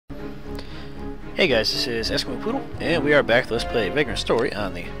Hey guys, this is Eskimo Poodle, and we are back to Let's Play Vagrant Story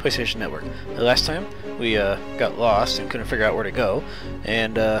on the PlayStation Network. The last time, we got lost and couldn't figure out where to go,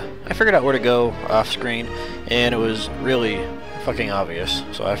 and I figured out where to go off screen, and it was really fucking obvious,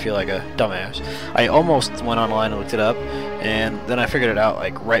 so I feel like a dumbass. I almost went online and looked it up, and then I figured it out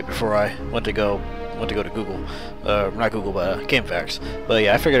like right before I went to go to Google. Not Google, but GameFAQs. But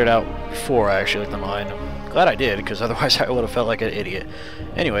yeah, I figured it out before I actually looked online. I'm glad I did, because otherwise I would have felt like an idiot.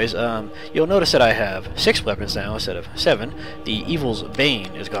 Anyways, you'll notice that I have 6 weapons now instead of 7. The Evil's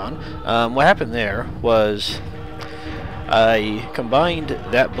Bane is gone. What happened there was I combined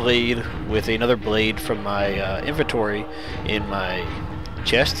that blade with another blade from my inventory in my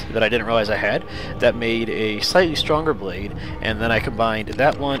chest that I didn't realize I had. That made a slightly stronger blade, and then I combined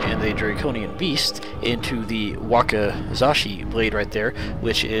that one and the Draconian Beast into the Wakizashi blade right there,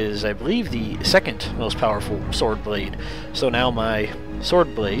 which is, I believe, the second most powerful sword blade. So now my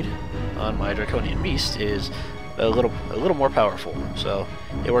sword blade on my Draconian Beast is a little more powerful. So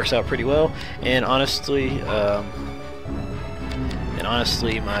it works out pretty well, and honestly,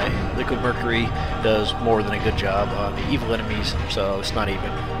 my Liquid Mercury does more than a good job on the evil enemies, so it's not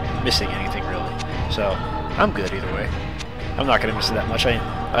even missing anything really. So I'm good either way. I'm not going to miss it that much.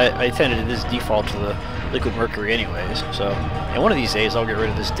 I tended to just default to the Liquid Mercury anyways. So, and one of these days I'll get rid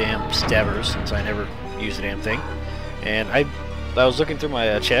of this damn Stabbers, since I never use the damn thing. And I was looking through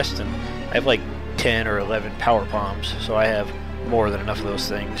my chest, and I have like 10 or 11 power palms, so I have more than enough of those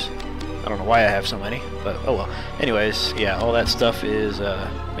things. I don't know why I have so many, but oh well. Anyways, yeah, all that stuff is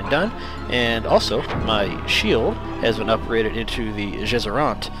been done, and also my shield has been upgraded into the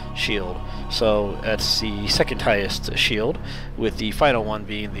Gezerant shield. So that's the second highest shield, with the final one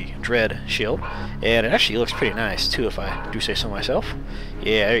being the Dread shield, and it actually looks pretty nice too, if I do say so myself.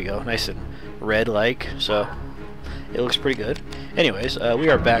 Yeah, there you go, nice and red-like. So it looks pretty good. Anyways, we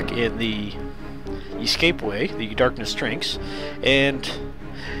are back in the escape way, the Darkness Drinks, and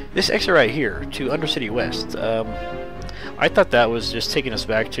this exit right here to Undercity West, I thought that was just taking us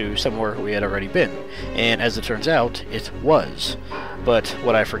back to somewhere we had already been, and as it turns out, it was. But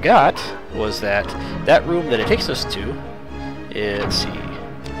what I forgot was that that room that it takes us to, let's see,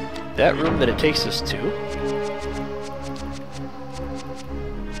 that room that it takes us to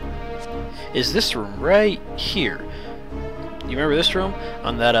is this room right here. You remember this room?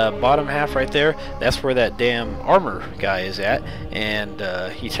 On that bottom half right there, that's where that damn armor guy is at, and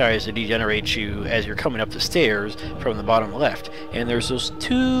he tries to degenerate you as you're coming up the stairs from the bottom left. And there's those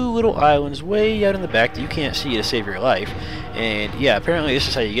 2 little islands way out in the back that you can't see to save your life. And yeah, apparently this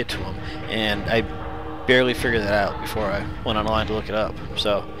is how you get to them, and I barely figured that out before I went online to look it up.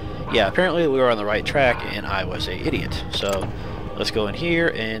 So yeah, apparently we were on the right track, and I was an idiot. So let's go in here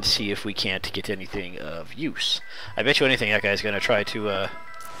and see if we can't get anything of use. I bet you anything that guy's gonna try to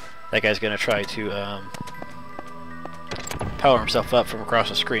power himself up from across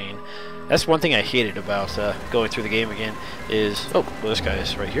the screen. That's one thing I hated about going through the game again is, oh, well, this guy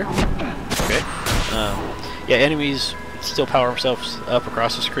is right here. Okay. Yeah, enemies still power themselves up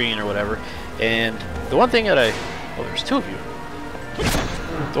across the screen or whatever. And the one thing that oh, there's 2 of you.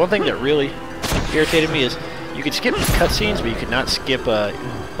 The one thing that really irritated me is you could skip cutscenes, but you could not skip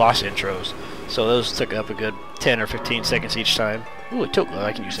boss intros. So those took up a good 10 or 15 seconds each time. Ooh, a token.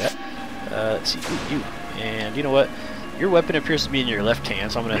 I can use that. Let's see. Ooh, you. And you know what? Your weapon appears to be in your left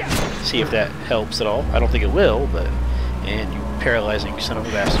hand, so I'm going to see if that helps at all. I don't think it will, but... And you paralyzing son of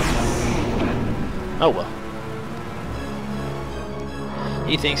a bastard. Oh, well.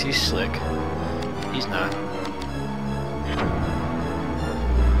 He thinks he's slick. He's not.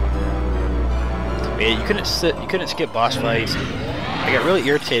 Yeah, you couldn't skip boss fights. I got really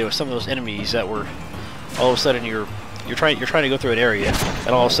irritated with some of those enemies that were all of a sudden you're trying to go through an area, and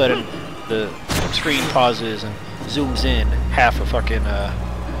all of a sudden the screen pauses and zooms in half a fucking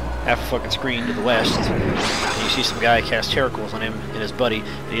screen to the west, and you see some guy cast Terracles on him and his buddy,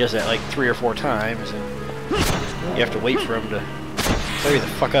 and he does that like 3 or 4 times, and you have to wait for him to hurry the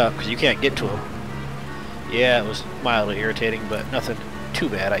fuck up because you can't get to him. Yeah, it was mildly irritating, but nothing too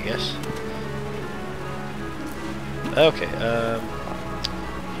bad, I guess. Okay,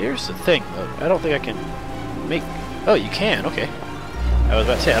 here's the thing, though. I don't think I can make... Oh, you can, okay. I was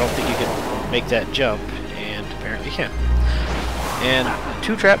about to say, I don't think you can make that jump, and apparently you can. And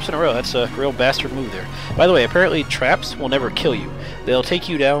 2 traps in a row. That's a real bastard move there. By the way, apparently traps will never kill you. They'll take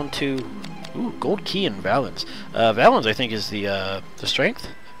you down to... Ooh, gold key and Valens. Valens, I think, is the strength?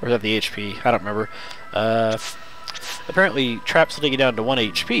 Or is that the HP? I don't remember. Apparently, traps will take you down to 1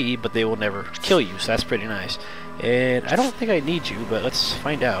 HP, but they will never kill you, so that's pretty nice. And I don't think I need you, but let's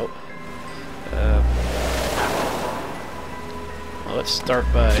find out. Well, let's start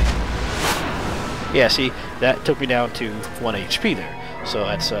by Yeah, see, that took me down to 1 HP there. So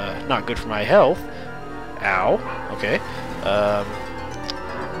that's not good for my health. Ow. Okay.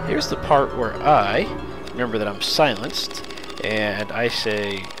 Here's the part where I remember that I'm silenced, and I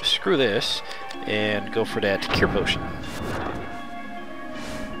say, screw this, and go for that cure potion.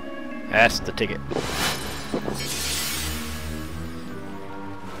 That's the ticket.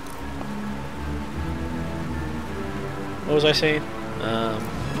 What was I saying?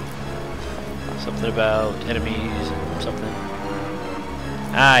 Something about enemies and something.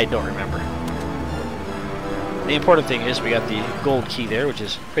 I don't remember. The important thing is we got the gold key there, which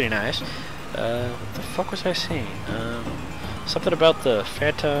is pretty nice. What the fuck was I saying? Something about the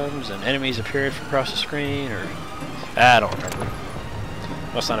phantoms and enemies appearing from across the screen, or... I don't remember.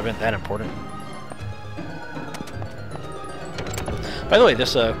 Must not have been that important. By the way,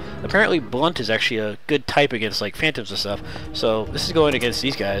 this apparently blunt is actually a good type against like phantoms and stuff. So this is going against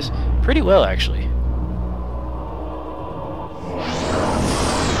these guys pretty well, actually.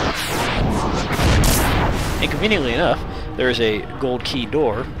 And conveniently enough, there is a gold key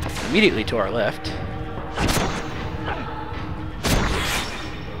door immediately to our left.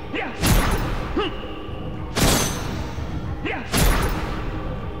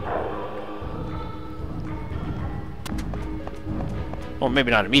 Well,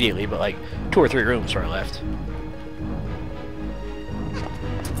 maybe not immediately, but like 2 or 3 rooms to our left.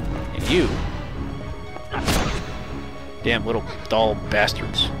 And you, damn little dull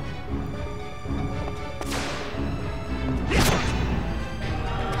bastards.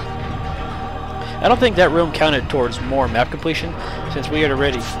 I don't think that room counted towards more map completion, since we had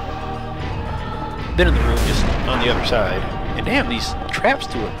already been in the room just on the other side. And damn, these traps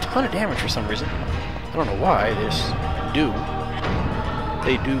do a ton of damage for some reason. I don't know why, they just do.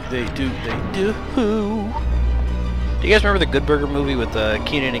 They do. Do you guys remember the Good Burger movie with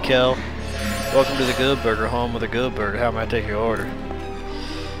Keenan and Kel? Welcome to the Good Burger, home of the Good Burger. How may I take your order?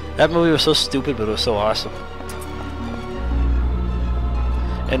 That movie was so stupid, but it was so awesome.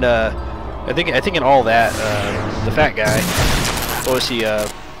 And I think in all that, the fat guy, what was he?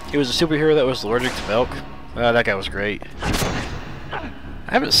 He was a superhero that was allergic to milk. That guy was great. I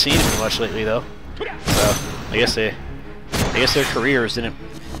haven't seen him much lately though, so I guess their careers didn't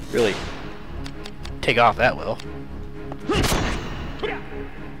really take off that well.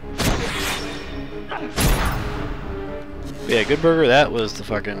 Yeah, Good Burger, that was the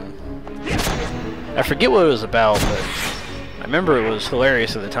fucking... I forget what it was about, but I remember it was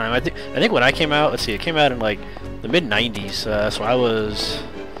hilarious at the time. I think when I came out, let's see, it came out in like the mid-90s, so I was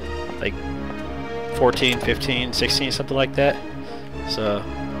like 14, 15, 16, something like that. So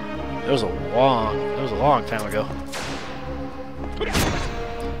it was a long time ago.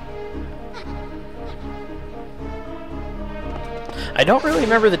 I don't really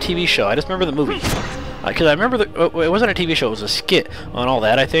remember the TV show. I just remember the movie. Because I remember it wasn't a TV show. It was a skit on all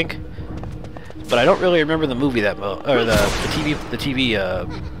that, I think. But I don't really remember the movie that or the TV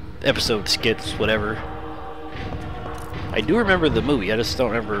episode skits, whatever. I do remember the movie. I just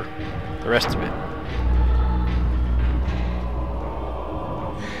don't remember the rest of it.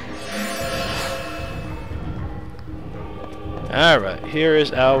 Alright, here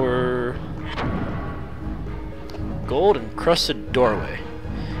is our gold encrusted doorway.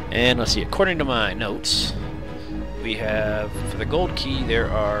 And let's see, according to my notes, we have, for the gold key, there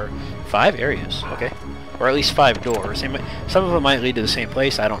are 5 areas, okay? Or at least 5 doors. Some of them might lead to the same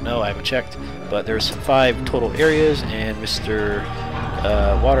place, I don't know, I haven't checked. But there's 5 total areas, and Mr.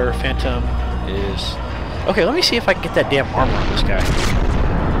 Water Phantom is... Okay, let me see if I can get that damn armor on this guy.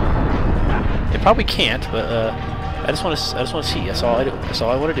 It probably can't, but I just want to see. That's all I do. That's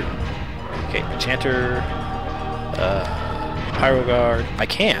all I want to do. Okay, Enchanter, Pyro Guard. I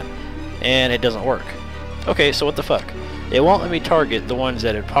can, and it doesn't work. Okay, so what the fuck? It won't let me target the ones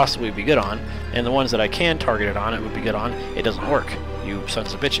that it'd possibly be good on, and the ones that I can target it on, it would be good on. It doesn't work. You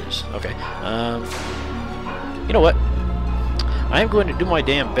sons of bitches. Okay. You know what? I am going to do my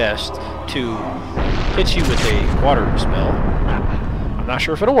damn best to hit you with a water spell. I'm not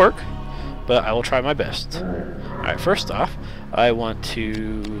sure if it'll work, but I will try my best. Alright, first off, I want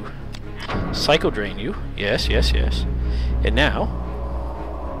to Psycho Drain you. Yes, yes, yes. And now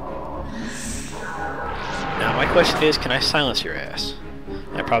my question is, can I silence your ass?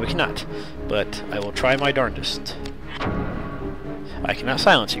 I probably cannot, but I will try my darndest. I cannot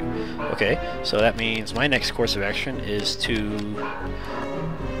silence you. Okay, so that means my next course of action is to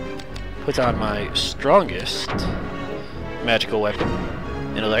put on my strongest magical weapon,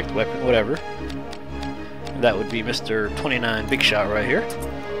 intellect weapon, whatever. That would be Mr. 29 Big Shot right here.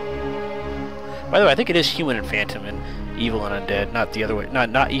 By the way, I think it is human and phantom and evil and undead, not the other way.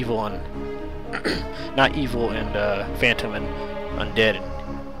 Not evil and not evil and phantom and undead. And,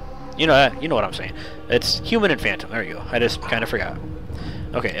 you know what I'm saying. It's human and phantom. There you go. I just kind of forgot.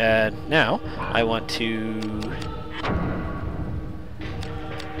 Okay, now I want to.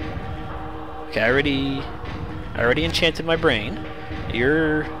 Okay, I already enchanted my brain.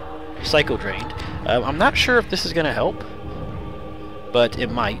 You're psycho drained. I'm not sure if this is gonna help, but it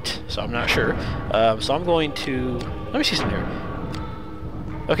might. So I'm not sure. So I'm going to. Let me see something here.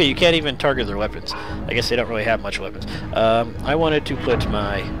 Okay, you can't even target their weapons. I guess they don't really have much weapons. I wanted to put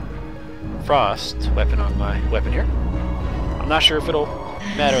my frost weapon on my weapon here. I'm not sure if it'll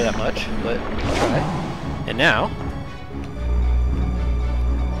matter that much, but I'll try. And now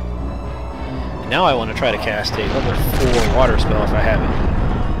I want to try to cast a level 4 water spell if I have it.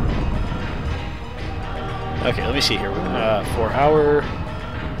 Okay, let me see here. For our...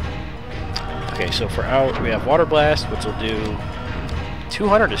 Okay, so for our... We have Water Blast, which will do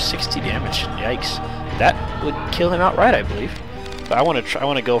 260 damage. Yikes. That would kill him outright, I believe. But I want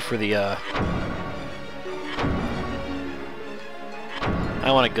to go for the...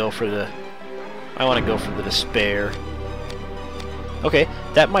 I want to go for the despair. Okay,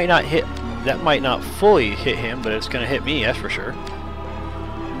 that might not hit. That might not fully hit him, but it's gonna hit me. That's for sure.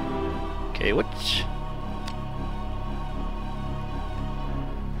 Okay, which?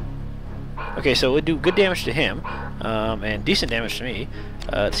 Okay, so it would do good damage to him, and decent damage to me.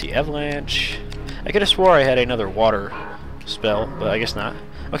 Let's see, avalanche. I could have swore I had another water spell, but I guess not.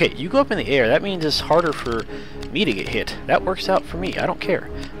 Okay, you go up in the air. That means it's harder for me to get hit. That works out for me. I don't care.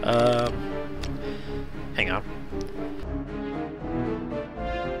 Hang on.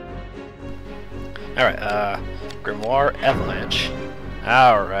 Alright, Grimoire Avalanche.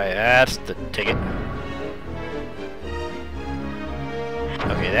 Alright, that's the ticket.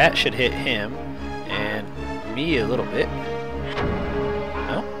 Okay, that should hit him, and me a little bit.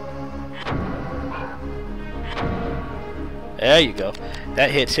 No? There you go.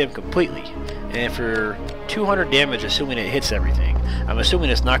 That hits him completely. And for 200 damage, assuming it hits everything. I'm assuming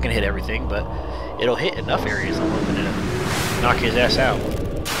it's not going to hit everything, but it'll hit enough areas I'm hoping to knock his ass out.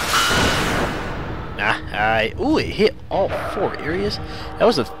 Ooh, it hit all 4 areas? That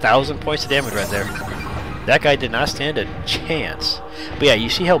was 1,000 points of damage right there. That guy did not stand a chance. But yeah, you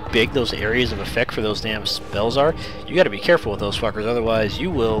see how big those areas of effect for those damn spells are? You gotta be careful with those fuckers, otherwise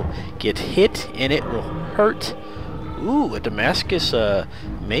you will get hit and it will hurt. Ooh, a Damascus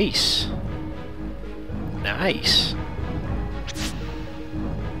mace. Nice.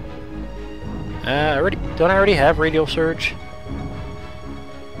 Don't I already have Radial Surge?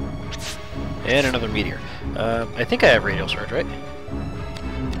 And another meteor. I think I have Radial Surge, right?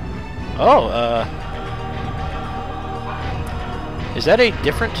 Oh, is that a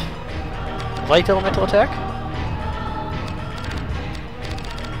different light elemental attack?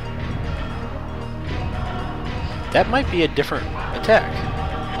 That might be a different attack.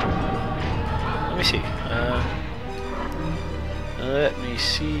 Let me see. Let me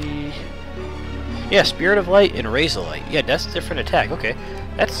see. Yeah, Spirit of Light and Raise of Light. Yeah, that's a different attack. Okay,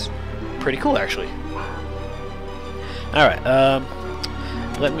 that's pretty cool, actually. Alright,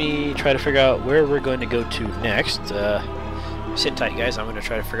 let me try to figure out where we're going to go to next. Sit tight, guys. I'm going to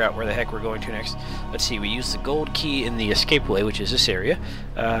try to figure out where the heck we're going to next. Let's see, we use the gold key in the escape way, which is this area.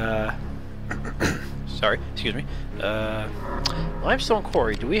 Sorry, excuse me. Limestone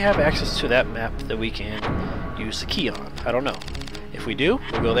Quarry. Do we have access to that map that we can use the key on? I don't know. If we do,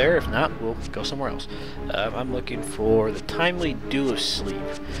 we'll go there. If not, we'll go somewhere else. I'm looking for the Timely Dew of Sleep.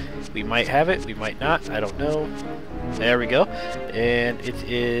 We might have it, we might not. I don't know. There we go. And it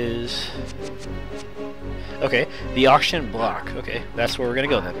is... Okay, the auction block. Okay, that's where we're going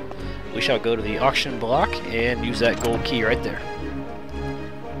to go then. We shall go to the auction block and use that gold key right there.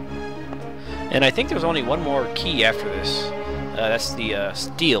 And I think there's only one more key after this. That's the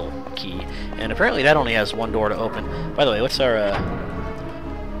steel key. And apparently that only has one door to open. By the way, what's our...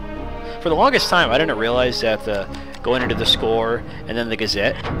 For the longest time, I didn't realize that going into the score and then the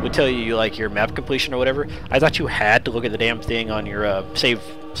Gazette would tell you like your map completion or whatever. I thought you had to look at the damn thing on your save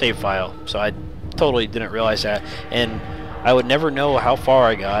file. So I totally didn't realize that. And I would never know how far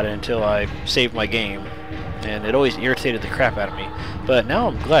I got until I saved my game. And it always irritated the crap out of me. But now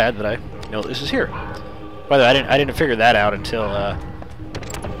I'm glad that I know this is here. By the way, I didn't figure that out until I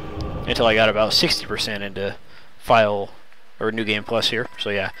got about 60% into file or New Game Plus here. So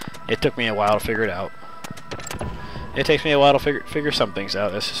yeah, it took me a while to figure it out. It takes me a while to figure some things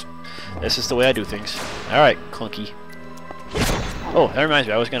out. This is the way I do things. All right, clunky. Oh, that reminds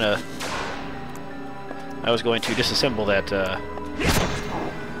me. I was going to disassemble that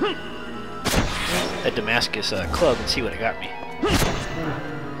that Damascus club and see what it got me.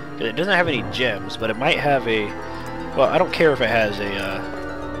 It doesn't have any gems, but it might have a... Well, I don't care if it has a...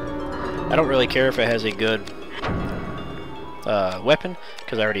 I don't really care if it has a good weapon,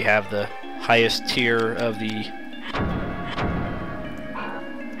 because I already have the highest tier of the...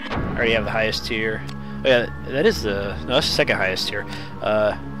 I already have the highest tier. Oh, yeah, that is the... No, that's the second highest tier.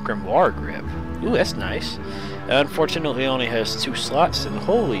 Grimoire Grip. Ooh, that's nice. Unfortunately, it only has 2 slots, and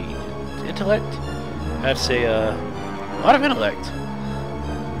holy intellect. That's a lot of intellect.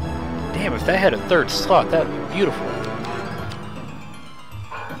 Damn, if that had a 3rd slot, that'd be beautiful.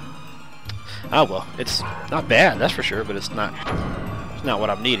 Ah, well, it's not bad, that's for sure, but it's not what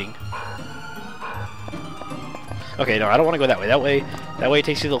I'm needing. Okay, no, I don't want to go that way. That way it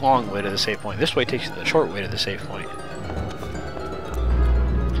takes you the long way to the save point. This way takes you the short way to the save point.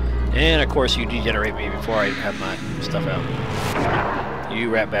 And of course you degenerate me before I even have my stuff out. You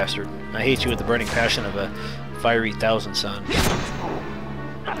rat bastard. I hate you with the burning passion of a fiery thousand suns.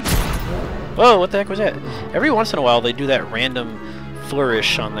 Whoa, what the heck was that? Every once in a while they do that random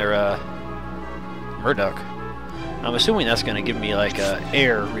flourish on their Murdoch. I'm assuming that's going to give me like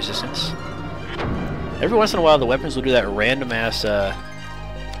air resistance. Every once in a while the weapons will do that random ass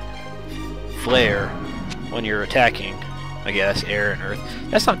flare when you're attacking. I guess air and earth.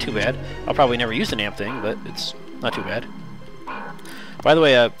 That's not too bad. I'll probably never use the damn thing, but it's not too bad. By the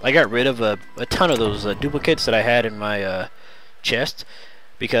way, I got rid of a ton of those duplicates that I had in my chest,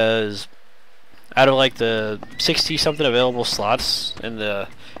 because out of like the 60-something available slots in the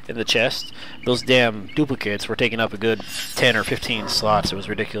chest, those damn duplicates were taking up a good 10 or 15 slots. It was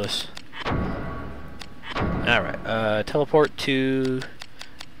ridiculous. All right, teleport to...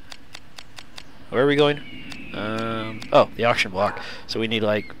 Where are we going? Oh, the auction block. So we need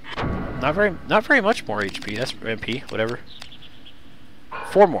like not very much more HP. That's MP, whatever.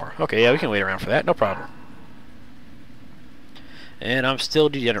 4 more. Okay, yeah, we can wait around for that. No problem. And I'm still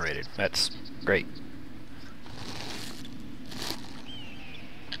degenerated. That's great.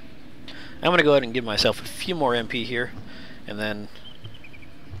 I'm gonna go ahead and give myself a few more MP here, and then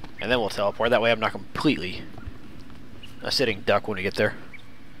we'll teleport. That way I'm not completely a sitting duck when we get there.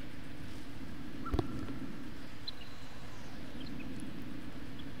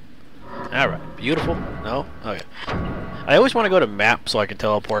 Alright, beautiful. No? Okay. I always want to go to map so I can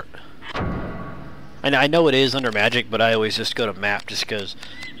teleport. I know it is under magic, but I always just go to map just because,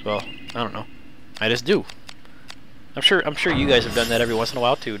 well, I don't know. I just do. I'm sure you guys have done that every once in a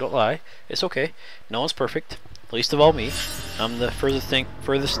while too. Don't lie. It's okay. No one's perfect. Least of all me. I'm the furthest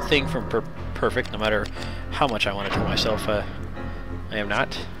thing from perfect, no matter how much I want to tell myself I am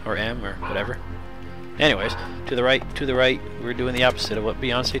not, or am, or whatever. Anyways, to the right, we're doing the opposite of what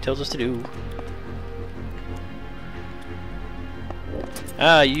Beyonce tells us to do.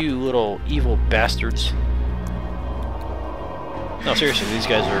 Ah, you little evil bastards. No, seriously, these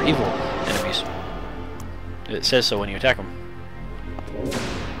guys are evil enemies. It says so when you attack them.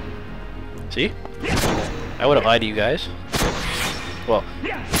 See? I would have lied to you guys. Well,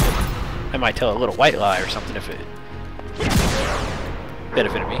 I might tell a little white lie or something if it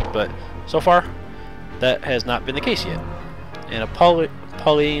benefited me, but so far, that has not been the case yet. And a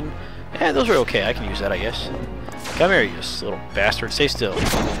Pauline, yeah, those are okay. I can use that, I guess. Come here, you little bastard. Stay still.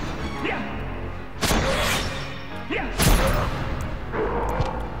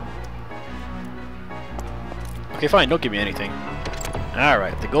 Okay, fine. Don't give me anything.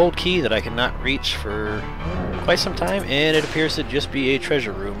 Alright, the gold key that I cannot reach for quite some time, and it appears to just be a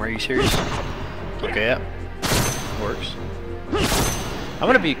treasure room. Are you serious? Okay, yeah. Works. I'm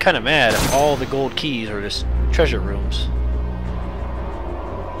gonna be kind of mad if all the gold keys are just treasure rooms.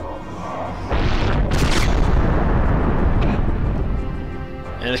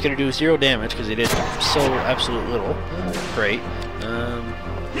 And it's gonna do 0 damage because it did so absolute little. Great.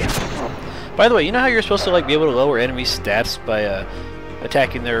 By the way, you know how you're supposed to like be able to lower enemy stats by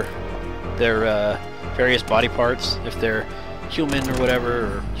attacking their various body parts if they're human or whatever,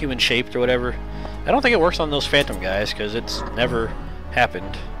 or human shaped or whatever? I don't think it works on those phantom guys because it's never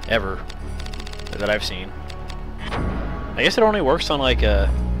happened ever that I've seen. I guess it only works on like well,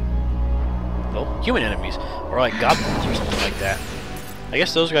 human enemies or like goblins or something like that. I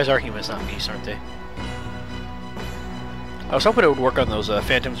guess those guys are humans, not beasts, aren't they? I was hoping it would work on those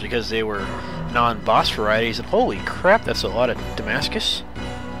phantoms because they were non-boss varieties, and holy crap, that's a lot of Damascus.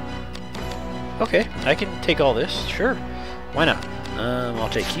 Okay, I can take all this, sure. Why not? I'll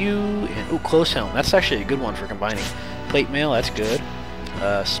take you, and ooh, close helm. That's actually a good one for combining. Plate mail, that's good.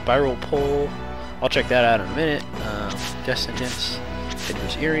 Spiral pole, I'll check that out in a minute. Death sentence,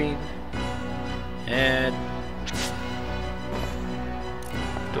 Tinder's earring, and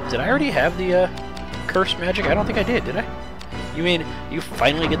did I already have the curse magic? I don't think I did I? You mean you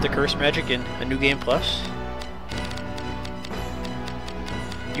finally get the curse magic in a New Game Plus?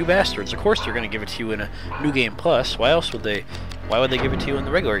 You bastards! Of course they're gonna give it to you in a New Game Plus. Why else would they? Why would they give it to you in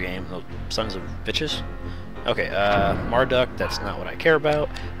the regular game? Those sons of bitches. Okay, Marduk. That's not what I care about.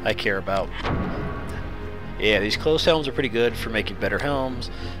 I care about. Yeah, these closed helms are pretty good for making better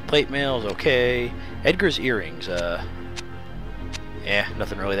helms. Plate mail's okay. Edgar's earrings. Yeah,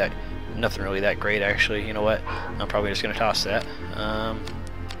 nothing really that great actually. You know what? I'm probably just gonna toss that. I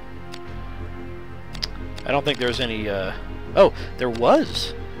don't think there's any. Oh, there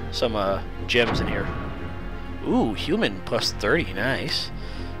was some gems in here. Ooh, human plus 30, nice.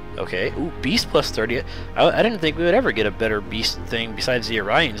 Okay, ooh, beast plus 30. I didn't think we would ever get a better beast thing besides the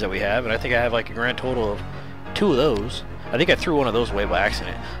Orions that we have, and I think I have like a grand total of 2 of those. I think I threw one of those away by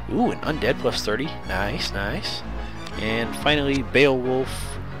accident. Ooh, an undead plus 30, nice, nice. And finally,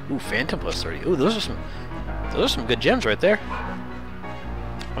 Beowulf. Ooh, Phantom plus 30. Ooh, those are some good gems right there.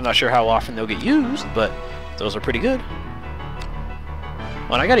 I'm not sure how often they'll get used, but those are pretty good.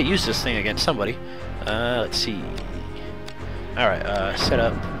 Well, I gotta use this thing against somebody. Let's see. Alright, set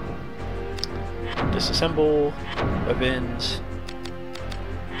up. Disassemble. Weapons.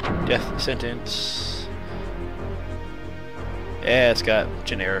 Death sentence. Yeah, it's got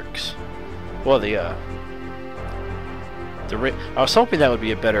generics. Well, I was hoping that would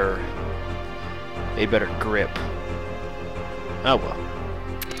be a better grip. Oh well.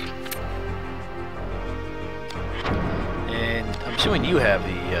 And I'm assuming you have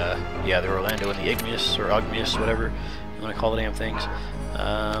the Orlando and the Igneous or Ogmius, whatever you want to call the damn things.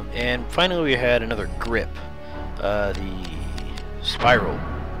 And finally we had another grip, the spiral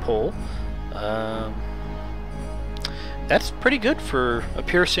pole. That's pretty good for a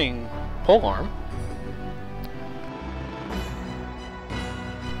piercing pole arm.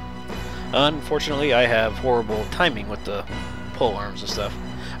 Unfortunately, I have horrible timing with the pole arms and stuff.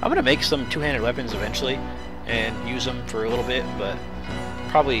 I'm gonna make some two-handed weapons eventually and use them for a little bit, but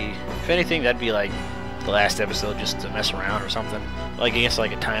probably, if anything, that'd be like the last episode just to mess around or something. Like, I guess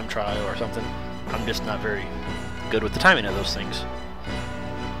like a time trial or something. I'm just not very good with the timing of those things.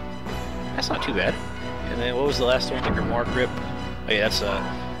 That's not too bad. And then what was the last one? The Grimoire grip. Oh yeah,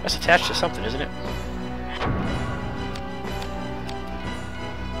 that's attached to something, isn't it?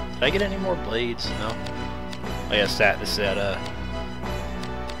 Did I get any more blades? No. Oh yeah, it's that. This is that.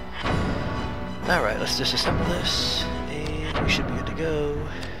 Alright, let's disassemble this, and we should be good to go.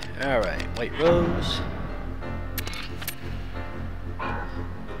 Alright, white rose.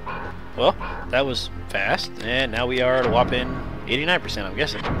 Well, that was fast, and now we are at a whopping 89%, I'm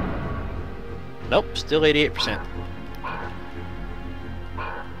guessing. Nope, still 88%.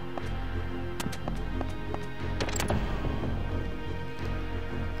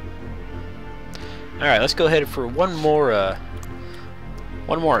 Alright, let's go ahead for one more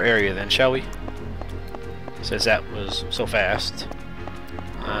area then, shall we? Since that was so fast.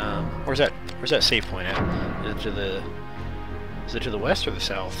 Where's that save point at? Is it to the west or the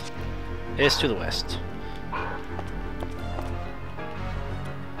south? It's to the west.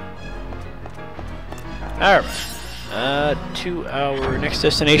 Alright. To our next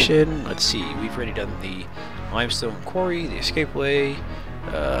destination. Let's see, we've already done the limestone quarry, the escape way.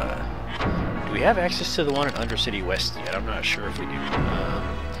 Do we have access to the one in Undercity West yet? I'm not sure if we do.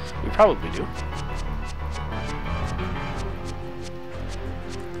 We probably do.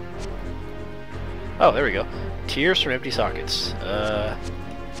 Oh, there we go. Tears from Empty Sockets.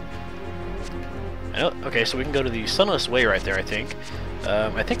 Okay, so we can go to the Sunless Way right there, I think.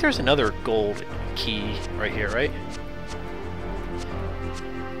 I think there's another gold key right here, right?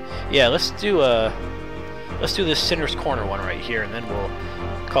 Yeah, let's do this Sinner's Corner one right here, and then we'll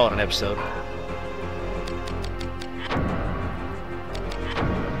call it an episode.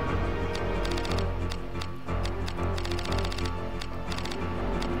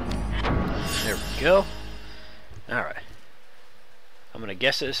 There we go. Alright. I'm gonna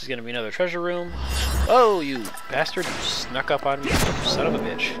guess that this is gonna be another treasure room. Oh, you bastard! You snuck up on me, son of a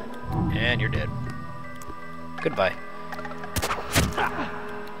bitch. And you're dead. Goodbye.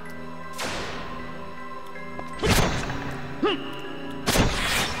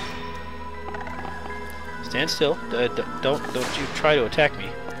 Stand still. Don't you try to attack me.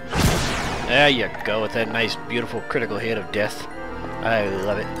 There you go, with that nice, beautiful critical hit of death. I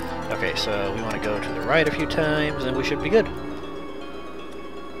love it. Okay, so we want to go to the right a few times, and we should be good.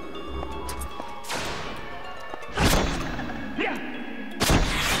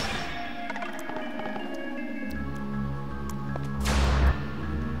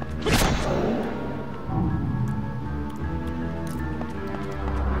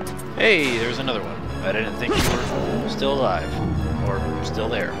 Hey, there's another one. I didn't think you were still alive. Or still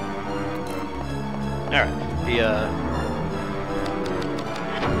there. Alright,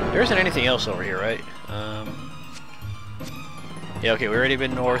 there isn't anything else over here, right? Yeah, okay, we've already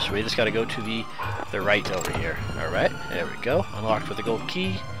been north, so we just gotta go to the right over here. Alright, there we go. Unlocked with the gold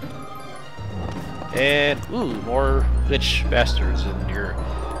key. And, ooh, more bitch bastards, and you're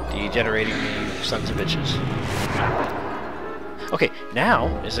degenerating me, sons of bitches. Okay, now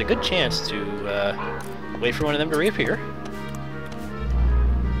is a good chance to wait for one of them to reappear.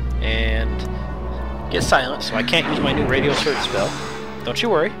 And get silent, so I can't use my new radio surge spell. Don't you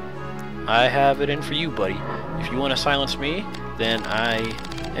worry. I have it in for you, buddy. If you want to silence me, then I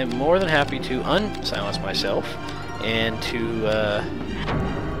am more than happy to unsilence myself and to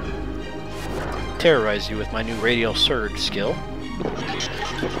terrorize you with my new radial surge skill.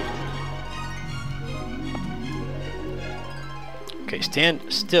 Okay,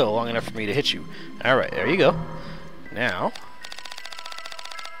 stand still long enough for me to hit you. Alright, there you go. Now...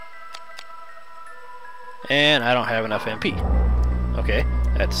 And I don't have enough MP. Okay,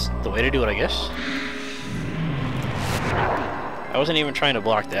 that's the way to do it, I guess. I wasn't even trying to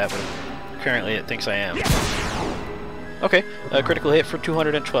block that, but apparently it thinks I am. Okay, a critical hit for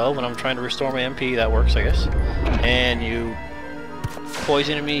 212 when I'm trying to restore my MP. That works, I guess. And you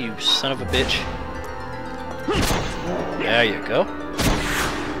poisoned me, you son of a bitch. There you go.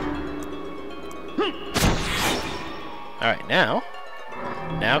 Alright, now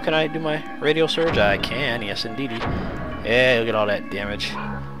can I do my radial surge? I can, yes indeedy. Yeah, look at all that damage.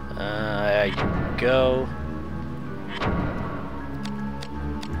 There you go.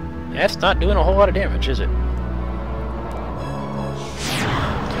 That's not doing a whole lot of damage, is it?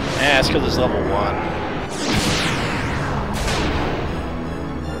 Yeah, it's because it's level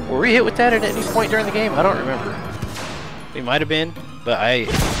 1. Were we hit with that at any point during the game? I don't remember. We might have been, but I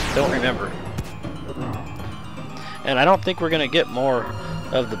don't remember. And I don't think we're going to get more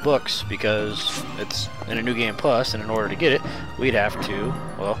of the books because it's in a New Game Plus, and in order to get it, we'd have to,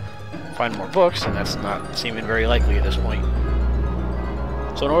 well, find more books, and that's not seeming very likely at this point.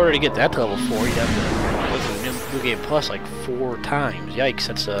 So in order to get that to level 4, you'd have to go through the New Game Plus like 4 times. Yikes,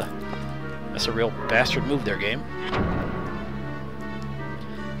 that's a real bastard move there, game.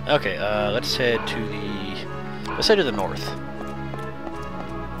 Okay, let's head to the north.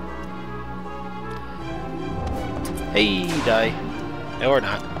 Hey, die. No, or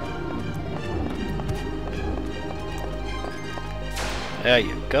not. There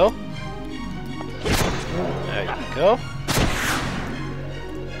you go. There you go.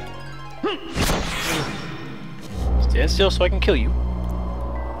 Stand still so I can kill you.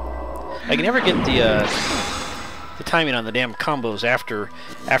 I can never get the timing on the damn combos after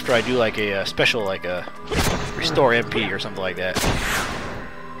I do like a special, like a restore MP or something like that.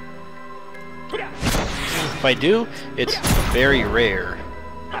 If I do, it's very rare.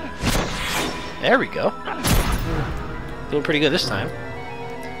 There we go. Doing pretty good this time.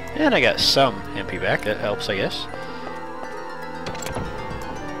 And I got some MP back. That helps, I guess.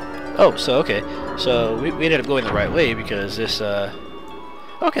 Oh, so okay. So we ended up going the right way because this...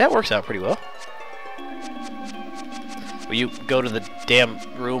 Okay, that works out pretty well. Will you go to the damn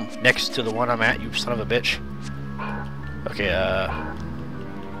room next to the one I'm at, you son of a bitch? Okay,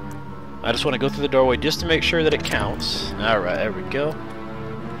 I just want to go through the doorway just to make sure that it counts. Alright, there we go.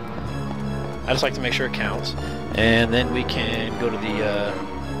 I just like to make sure it counts. And then we can go to the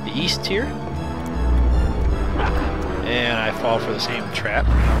east here. And I fall for the same trap.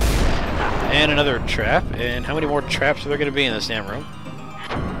 And another trap. And how many more traps are there going to be in this damn room?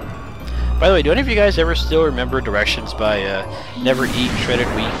 By the way, do any of you guys ever still remember directions by never eat shredded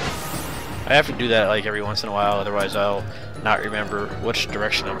wheat? I have to do that like every once in a while, otherwise I'll not remember which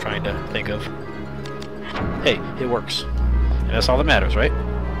direction I'm trying to think of. Hey, it works. And that's all that matters, right?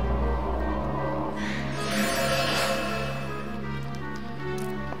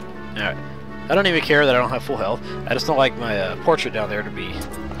 Alright. I don't even care that I don't have full health. I just don't like my portrait down there to be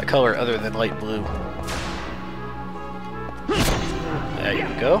a color other than light blue. There you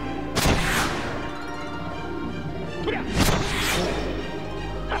go.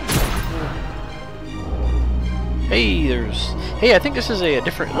 Hey, I think this is a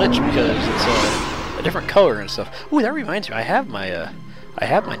different lich because it's a different color and stuff. Ooh, that reminds me, I have my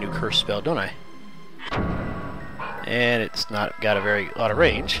new curse spell, don't I? And it's not got a very lot of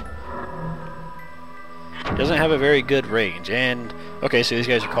range. It doesn't have a very good range, and okay, so these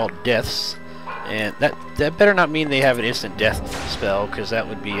guys are called deaths, and that better not mean they have an instant death spell, because that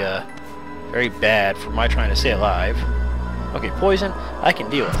would be very bad for my trying to stay alive. Okay, poison, I can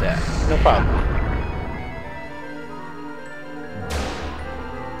deal with that, no problem.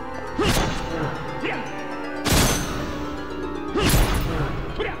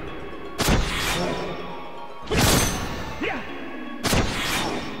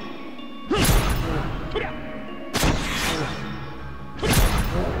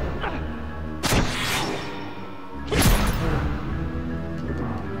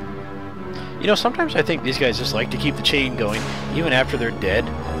 You know, sometimes I think these guys just like to keep the chain going, even after they're dead,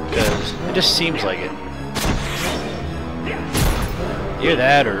 because it just seems like it. Either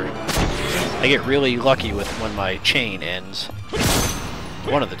that, or I get really lucky with when my chain ends.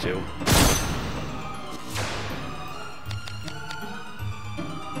 One of the two.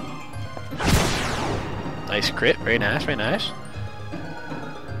 Nice crit, very nice, very nice.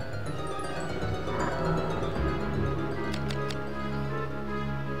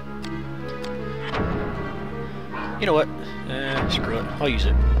 You know what? Screw it. I'll use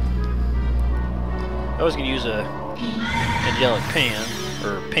it. I was gonna use a angelic pan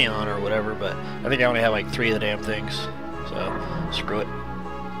or peon or whatever, but I think I only have like 3 of the damn things, so screw it.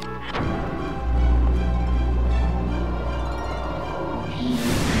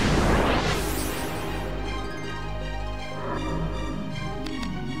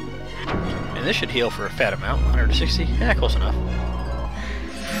 And this should heal for a fat amount, 160. Yeah, close enough.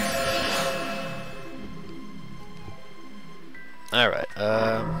 Alright,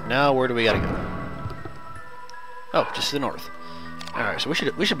 now where do we gotta go? Oh, just to the north. Alright, so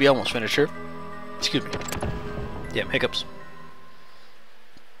we should be almost finished here. Excuse me. Yeah, hiccups.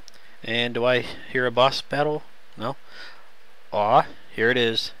 And do I hear a boss battle? No? Aw, here it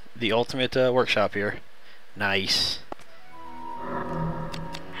is. The ultimate workshop here. Nice.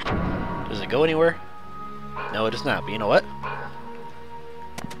 Does it go anywhere? No, it does not, but you know what?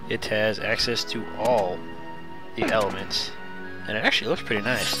 It has access to all the elements. And it actually looks pretty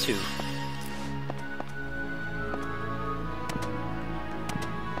nice, too.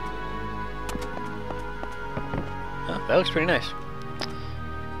 Oh, that looks pretty nice.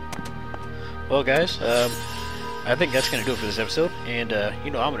 Well, guys, I think that's going to do it for this episode. And,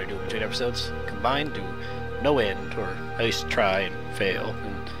 you know I'm going to do it between episodes. Combined to no end, or at least try and fail.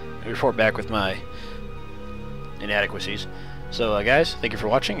 And report back with my inadequacies. So, guys, thank you for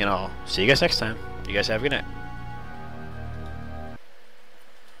watching, and I'll see you guys next time. You guys have a good night.